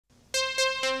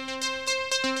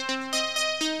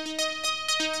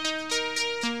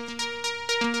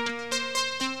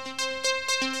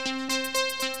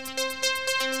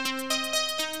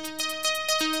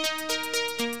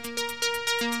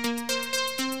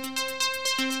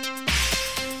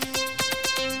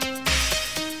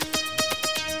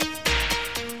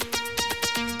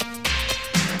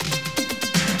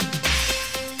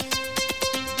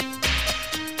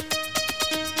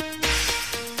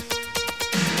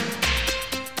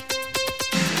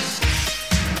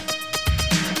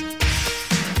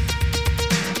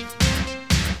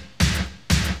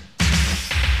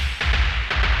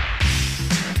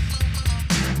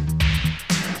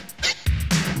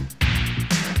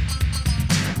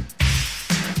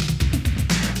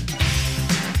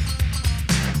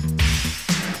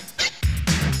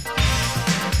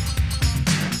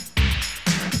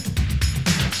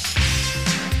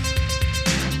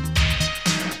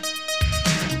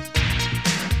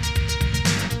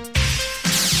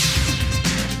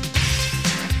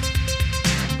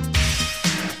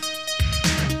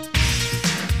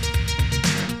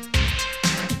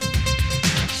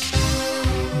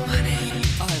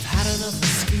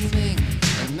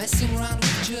messing around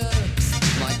with jerks.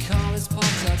 My car is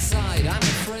parked outside, I'm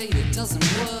afraid it doesn't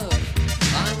work.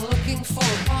 I'm looking for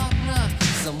a partner,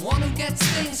 someone who gets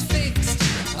things fixed.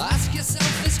 Ask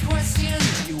yourself this question,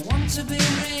 do you want to be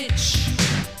rich?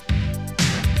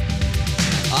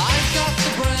 I've got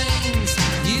the brains,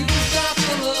 you've got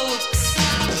the looks.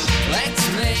 Let's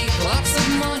make lots of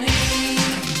money.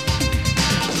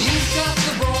 You've got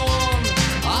the brawn,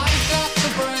 I've got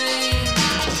the brain.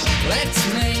 Let's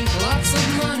make lots of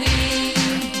money.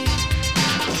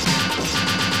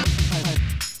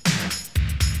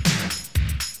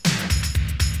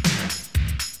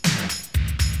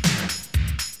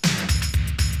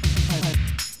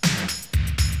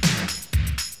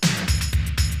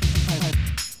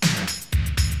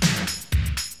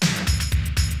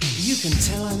 You can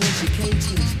tell I'm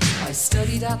educated, I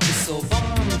studied at the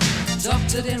Sorbonne.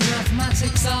 Doctorate in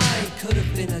mathematics, I could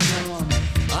have been a don.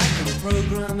 I can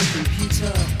program a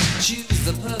computer, choose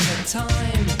the perfect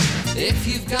time. If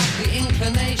you've got the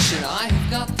inclination, I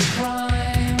have got the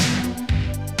crime.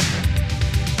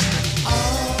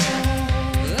 Oh,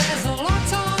 there's a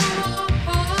lot of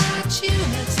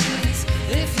opportunities.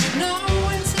 If you know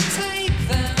when to take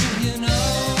them, you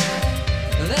know.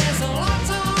 There's a lot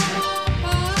of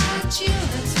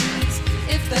opportunities.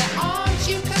 If there aren't,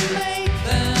 you can make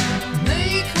them.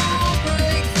 Make or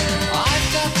break them. I've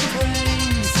got the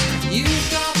brains, you've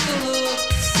got the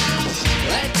looks.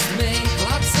 Let's make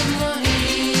lots of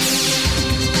money.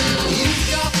 You've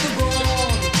got the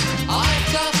brawn, I've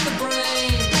got the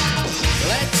brain.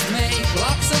 Let's make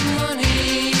lots of money.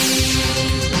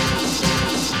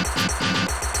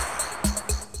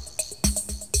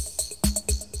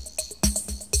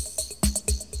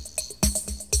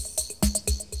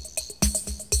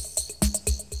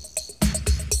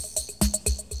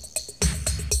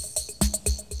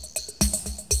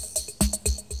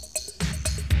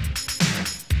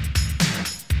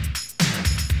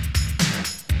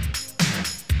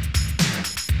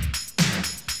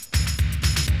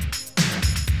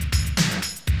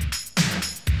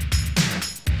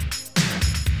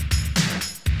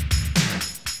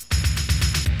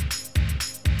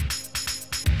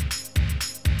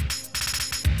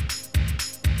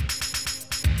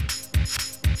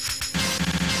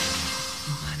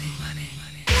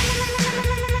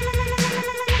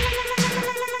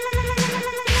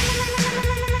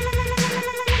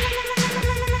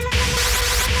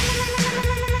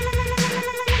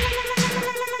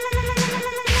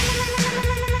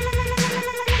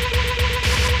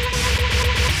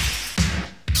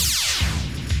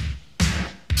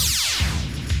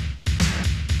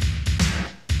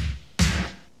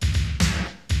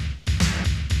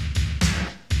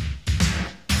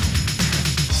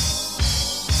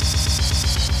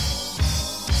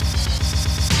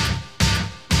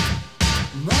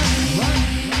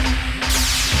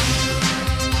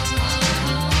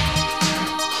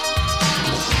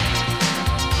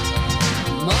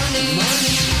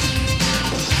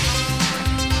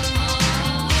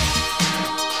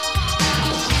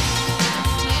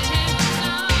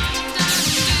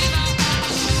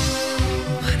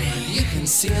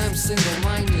 See, I'm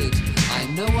single-minded, I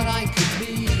know what I could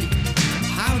be.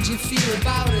 How do you feel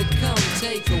about it? Come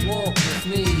take a walk with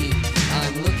me.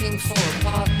 I'm looking for a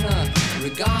partner,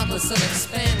 regardless of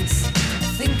expense.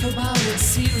 Think about it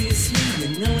seriously,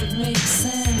 you know it makes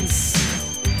sense.